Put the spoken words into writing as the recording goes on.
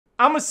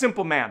I'm a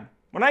simple man.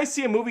 When I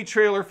see a movie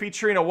trailer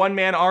featuring a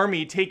one-man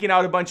army taking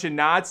out a bunch of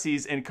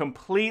Nazis and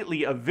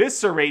completely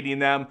eviscerating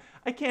them,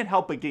 I can't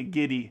help but get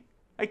giddy.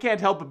 I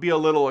can't help but be a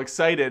little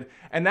excited,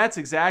 and that's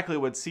exactly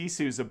what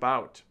SISU's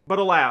about. But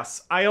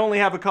alas, I only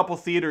have a couple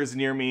theaters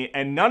near me,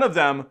 and none of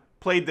them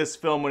played this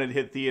film when it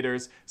hit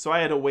theaters, so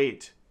I had to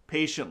wait,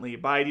 patiently,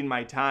 biding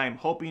my time,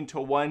 hoping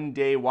to one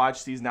day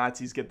watch these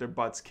Nazis get their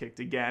butts kicked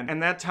again.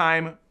 And that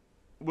time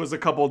was a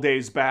couple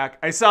days back.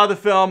 I saw the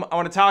film, I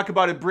want to talk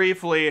about it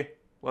briefly.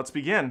 Let's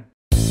begin.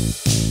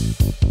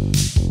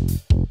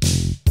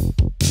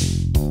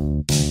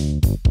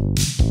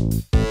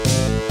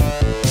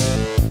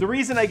 The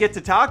reason I get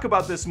to talk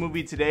about this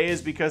movie today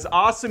is because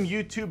awesome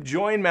YouTube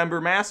Join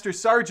member Master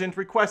Sergeant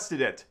requested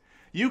it.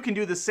 You can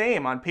do the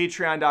same on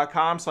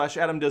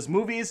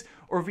patreon.com/AdamDoesMovies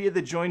or via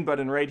the join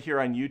button right here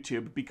on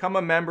YouTube. Become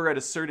a member at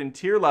a certain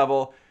tier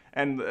level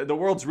and the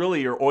world's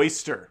really your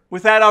oyster.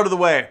 With that out of the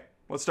way,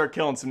 let's start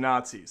killing some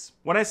Nazis.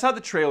 When I saw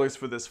the trailers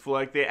for this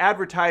flick, they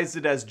advertised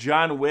it as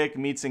John Wick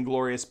meets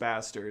Inglourious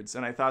Bastards,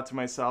 and I thought to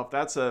myself,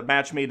 that's a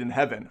match made in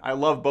heaven. I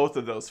love both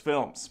of those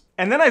films.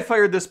 And then I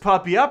fired this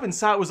puppy up and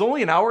saw it was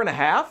only an hour and a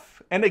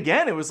half, and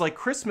again, it was like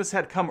Christmas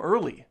had come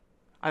early.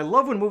 I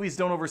love when movies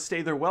don't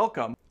overstay their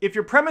welcome. If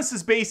your premise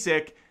is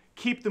basic,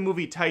 keep the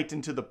movie tight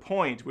and to the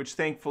point, which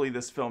thankfully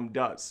this film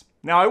does.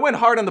 Now, I went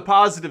hard on the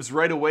positives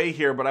right away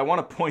here, but I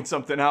want to point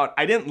something out.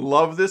 I didn't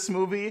love this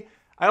movie.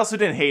 I also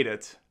didn't hate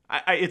it.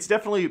 It's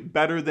definitely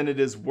better than it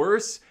is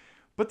worse,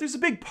 but there's a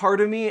big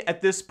part of me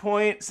at this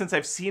point, since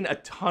I've seen a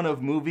ton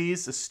of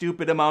movies, a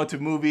stupid amount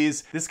of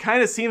movies, this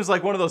kind of seems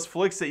like one of those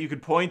flicks that you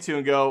could point to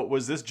and go,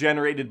 was this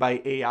generated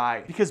by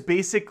AI? Because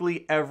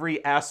basically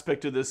every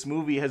aspect of this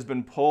movie has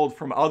been pulled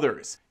from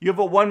others. You have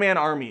a one-man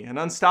army, an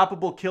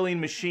unstoppable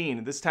killing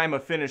machine, this time a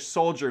Finnish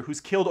soldier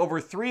who's killed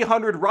over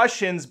 300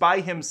 Russians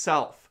by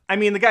himself. I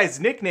mean, the guy's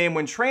nickname,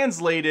 when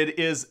translated,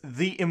 is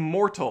the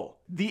Immortal.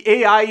 The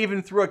AI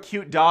even threw a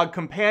cute dog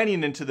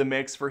companion into the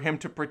mix for him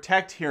to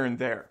protect here and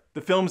there.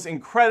 The film's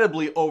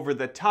incredibly over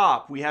the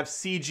top. We have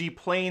CG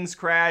planes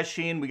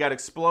crashing, we got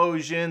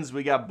explosions,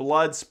 we got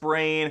blood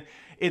spraying.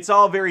 It's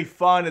all very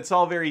fun, it's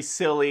all very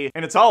silly,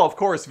 and it's all, of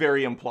course,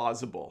 very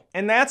implausible.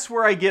 And that's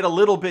where I get a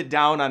little bit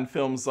down on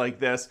films like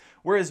this,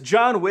 whereas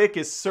John Wick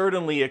is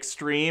certainly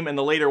extreme, and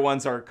the later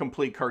ones are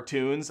complete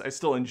cartoons. I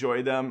still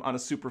enjoy them on a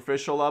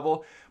superficial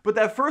level, but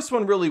that first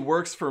one really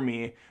works for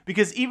me,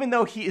 because even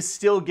though he is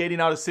still getting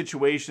out of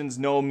situations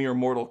no mere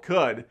mortal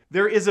could,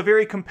 there is a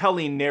very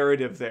compelling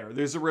narrative there.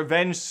 There's a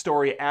revenge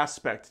story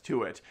aspect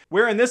to it,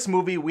 where in this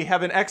movie we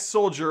have an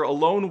ex-soldier, a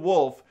lone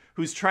wolf,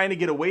 who's trying to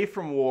get away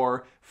from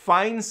war,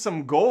 finds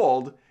some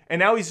gold, and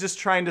now he's just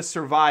trying to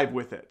survive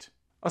with it.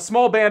 A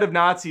small band of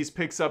Nazis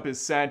picks up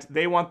his scent.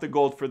 They want the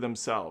gold for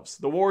themselves.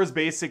 The war is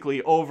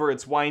basically over,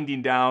 it's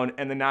winding down,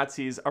 and the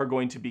Nazis are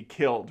going to be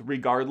killed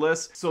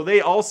regardless, so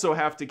they also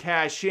have to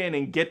cash in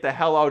and get the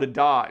hell out of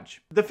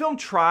Dodge. The film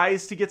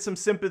tries to get some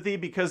sympathy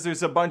because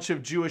there's a bunch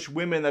of Jewish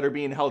women that are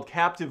being held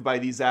captive by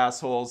these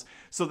assholes,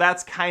 so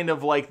that's kind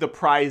of like the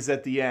prize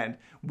at the end.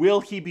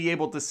 Will he be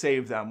able to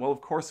save them? Well,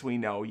 of course we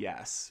know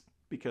yes,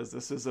 because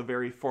this is a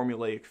very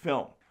formulaic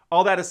film.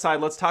 All that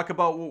aside, let's talk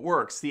about what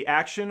works. The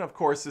action, of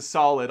course, is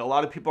solid. A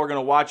lot of people are going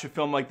to watch a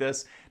film like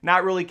this,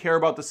 not really care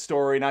about the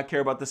story, not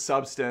care about the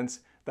substance.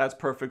 That's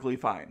perfectly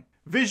fine.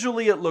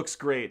 Visually, it looks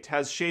great.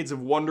 Has shades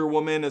of Wonder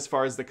Woman as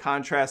far as the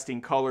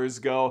contrasting colors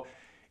go.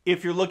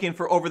 If you're looking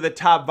for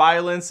over-the-top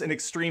violence and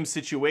extreme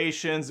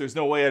situations there's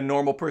no way a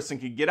normal person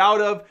could get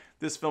out of,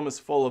 this film is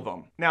full of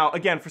them. Now,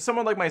 again, for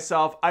someone like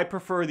myself, I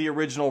prefer the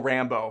original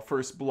Rambo,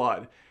 First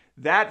Blood.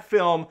 That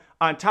film,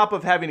 on top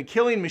of having a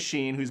killing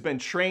machine who's been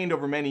trained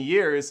over many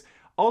years,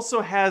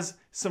 also has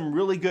some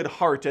really good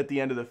heart at the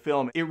end of the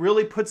film. It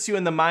really puts you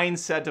in the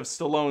mindset of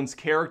Stallone's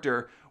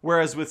character,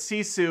 whereas with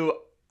SISU,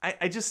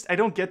 I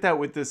don't get that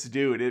with this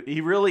dude. He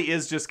really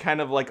is just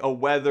kind of like a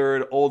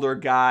weathered, older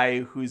guy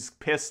who's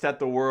pissed at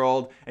the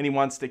world and he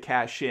wants to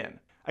cash in.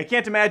 I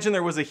can't imagine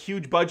there was a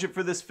huge budget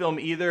for this film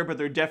either, but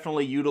they're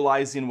definitely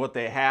utilizing what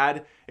they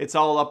had. It's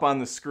all up on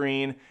the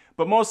screen.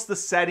 But most of the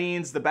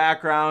settings, the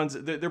backgrounds,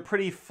 they're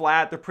pretty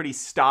flat, they're pretty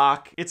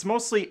stock. It's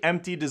mostly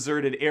empty,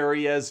 deserted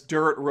areas,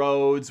 dirt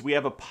roads. We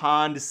have a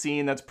pond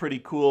scene that's pretty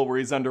cool where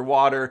he's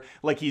underwater,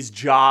 like he's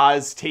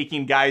Jaws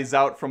taking guys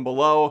out from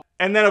below.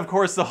 And then, of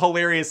course, the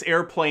hilarious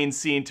airplane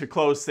scene to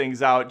close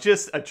things out.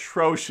 Just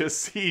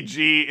atrocious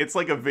CG. It's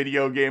like a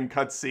video game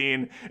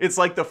cutscene. It's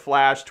like The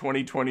Flash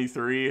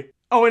 2023.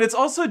 Oh, and it's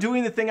also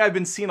doing the thing I've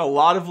been seeing a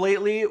lot of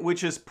lately,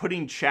 which is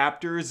putting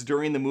chapters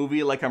during the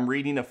movie like I'm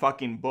reading a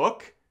fucking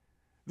book.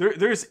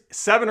 There's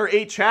 7 or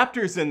 8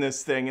 chapters in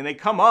this thing, and they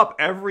come up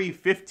every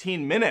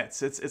 15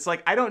 minutes. It's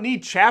like, I don't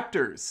need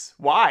chapters.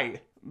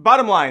 Why?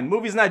 Bottom line,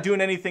 movie's not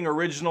doing anything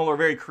original or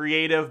very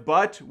creative,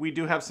 but we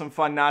do have some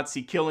fun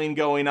Nazi killing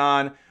going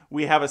on.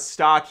 We have a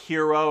stock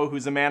hero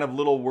who's a man of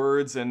little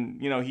words,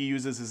 and, you know, he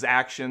uses his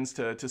actions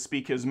to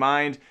speak his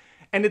mind.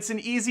 And it's an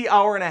easy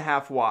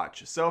hour-and-a-half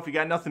watch. So if you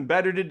got nothing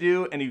better to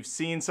do, and you've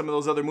seen some of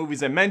those other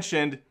movies I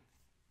mentioned,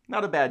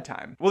 Not a bad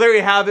time. Well, there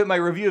you have it, my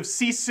review of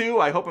SISU.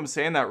 I hope I'm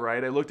saying that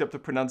right. I looked up the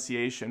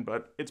pronunciation,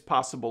 but it's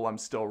possible I'm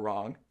still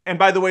wrong. And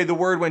by the way, the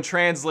word when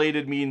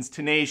translated means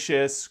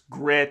tenacious,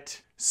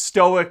 grit,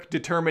 stoic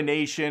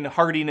determination,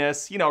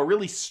 hardiness, you know,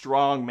 really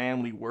strong,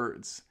 manly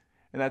words.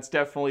 And that's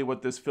definitely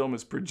what this film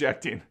is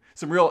projecting.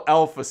 Some real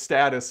alpha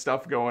status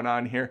stuff going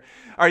on here.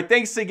 All right,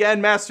 thanks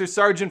again, Master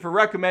Sergeant, for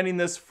recommending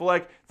this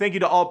flick. Thank you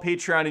to all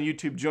Patreon and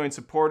YouTube joint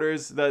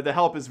supporters. The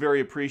help is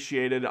very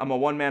appreciated. I'm a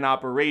one-man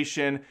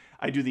operation.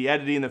 I do the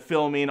editing, the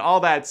filming,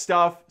 all that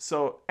stuff.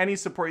 So any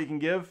support you can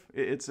give,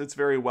 it's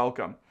very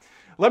welcome.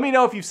 Let me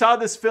know if you saw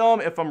this film,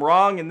 if I'm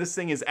wrong and this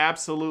thing is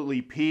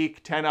absolutely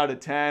peak, 10 out of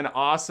 10,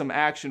 awesome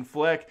action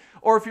flick.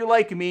 Or if you're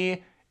like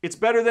me, it's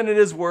better than it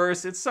is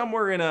worse. It's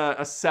somewhere in a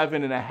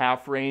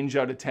 7.5 range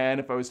out of 10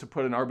 if I was to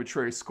put an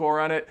arbitrary score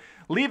on it.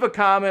 Leave a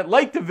comment,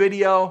 like the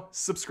video,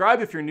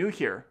 subscribe if you're new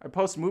here. I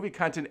post movie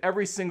content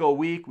every single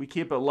week. We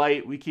keep it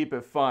light, we keep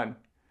it fun.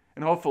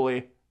 And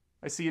hopefully,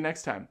 I see you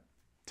next time.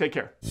 Take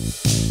care.